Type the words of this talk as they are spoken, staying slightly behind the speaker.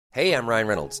Hey, I'm Ryan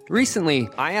Reynolds. Recently,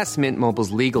 I asked Mint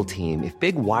Mobile's legal team if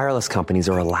big wireless companies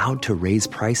are allowed to raise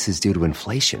prices due to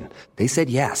inflation. They said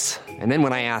yes. And then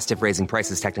when I asked if raising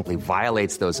prices technically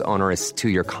violates those onerous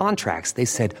two-year contracts, they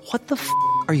said, "What the f***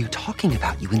 are you talking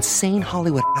about, you insane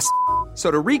Hollywood ass?" So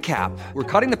to recap, we're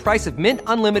cutting the price of Mint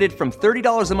Unlimited from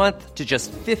 $30 a month to just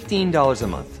 $15 a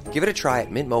month. Give it a try at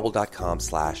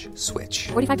mintmobile.com/switch.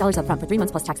 $45 up front for 3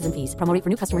 months plus taxes and fees. Promo rate for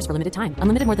new customers for limited time.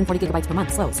 Unlimited more than 40 gigabytes per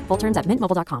month. Slows full terms at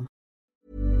mintmobile.com.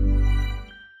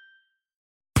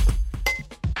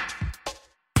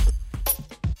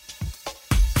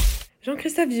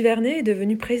 Jean-Christophe Duvernay est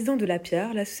devenu président de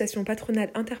l'APIAR, l'association patronale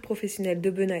interprofessionnelle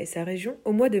d'Aubenas et sa région,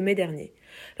 au mois de mai dernier.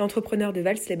 L'entrepreneur de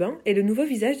Vals-les-Bains est le nouveau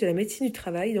visage de la médecine du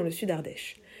travail dans le Sud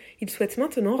Ardèche. Il souhaite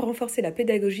maintenant renforcer la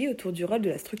pédagogie autour du rôle de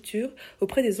la structure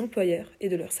auprès des employeurs et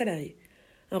de leurs salariés.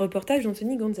 Un reportage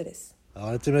d'Anthony Gonzalez.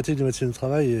 Alors, la thématique du médecine du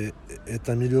travail est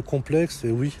un milieu complexe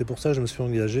et oui, c'est pour ça que je me suis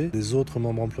engagé. Les autres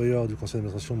membres employeurs du conseil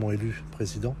d'administration m'ont élu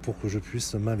président pour que je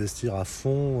puisse m'investir à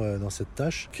fond dans cette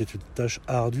tâche, qui est une tâche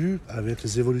ardue avec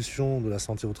les évolutions de la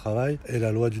santé au travail et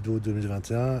la loi du 2 août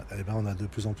 2021. On a de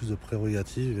plus en plus de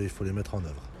prérogatives et il faut les mettre en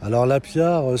œuvre. Alors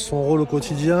l'APIAR, son rôle au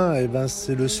quotidien,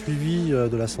 c'est le suivi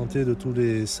de la santé de tous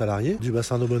les salariés du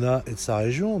bassin d'Aubenas et de sa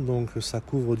région. Donc ça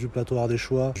couvre du plateau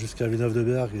ardéchois jusqu'à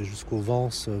Villeneuve-de-Berg et jusqu'au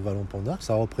Vence Vallon-Pont.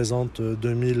 Ça représente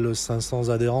 2500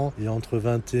 adhérents et entre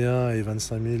 21 et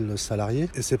 25 000 salariés.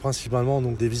 Et c'est principalement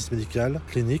donc des visites médicales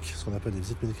cliniques, ce qu'on appelle des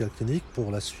visites médicales cliniques pour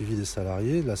la suivi des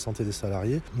salariés, la santé des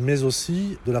salariés, mais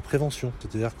aussi de la prévention.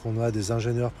 C'est-à-dire qu'on a des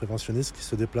ingénieurs préventionnistes qui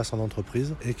se déplacent en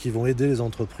entreprise et qui vont aider les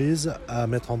entreprises à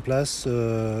mettre en place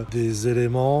des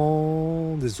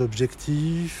éléments, des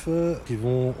objectifs, qui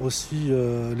vont aussi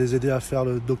les aider à faire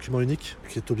le document unique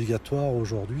qui est obligatoire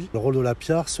aujourd'hui. Le rôle de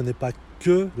l'APIAR, ce n'est pas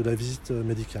que de la visite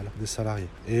médicale des salariés.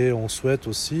 Et on souhaite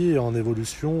aussi, en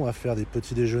évolution, à faire des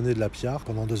petits déjeuners de l'APIAR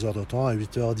pendant 2 heures de temps, à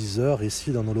 8h, 10h, ici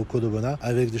dans nos locaux d'Aubenas,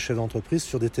 avec des chefs d'entreprise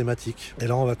sur des thématiques. Et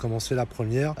là, on va commencer la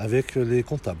première avec les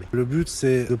comptables. Le but,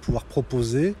 c'est de pouvoir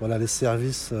proposer les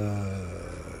services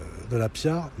de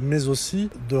l'APIAR, mais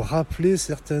aussi de rappeler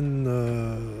certaines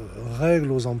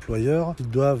règles aux employeurs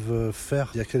qu'ils doivent faire.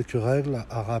 Il y a quelques règles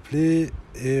à rappeler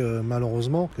et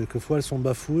malheureusement, quelquefois elles sont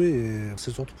bafouées et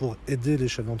c'est surtout pour aider les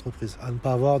chefs d'entreprise à ne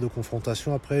pas avoir de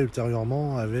confrontation après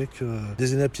ultérieurement avec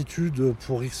des inaptitudes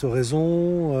pour X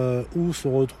raisons ou se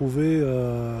retrouver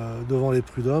devant les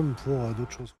prud'hommes pour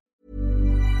d'autres choses.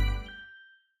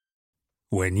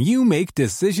 When you make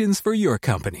decisions for your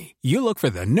company, you look for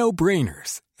the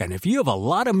no-brainers. And if you have a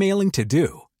lot of mailing to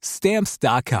do,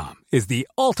 Stamps.com is the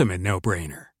ultimate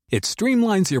no-brainer. It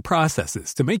streamlines your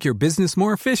processes to make your business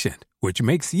more efficient, which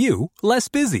makes you less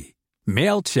busy.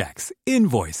 Mail checks,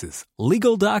 invoices,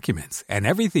 legal documents, and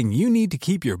everything you need to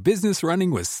keep your business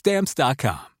running with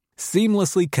Stamps.com.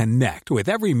 Seamlessly connect with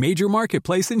every major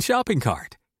marketplace and shopping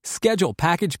cart. Schedule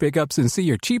package pickups and see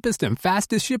your cheapest and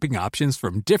fastest shipping options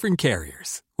from different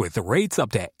carriers. With rates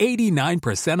up to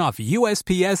 89% off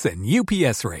USPS and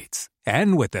UPS rates.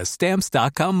 And with the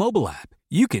Stamps.com mobile app,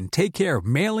 you can take care of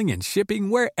mailing and shipping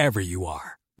wherever you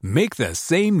are. Make the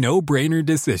same no-brainer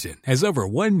decision as over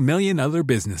 1 million other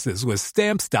businesses with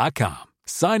Stamps.com.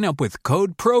 Sign up with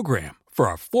code PROGRAM for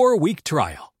a 4-week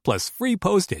trial, plus free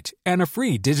postage and a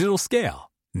free digital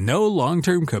scale. No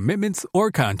long-term commitments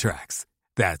or contracts.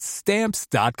 That's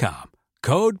Stamps.com.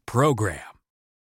 Code PROGRAM.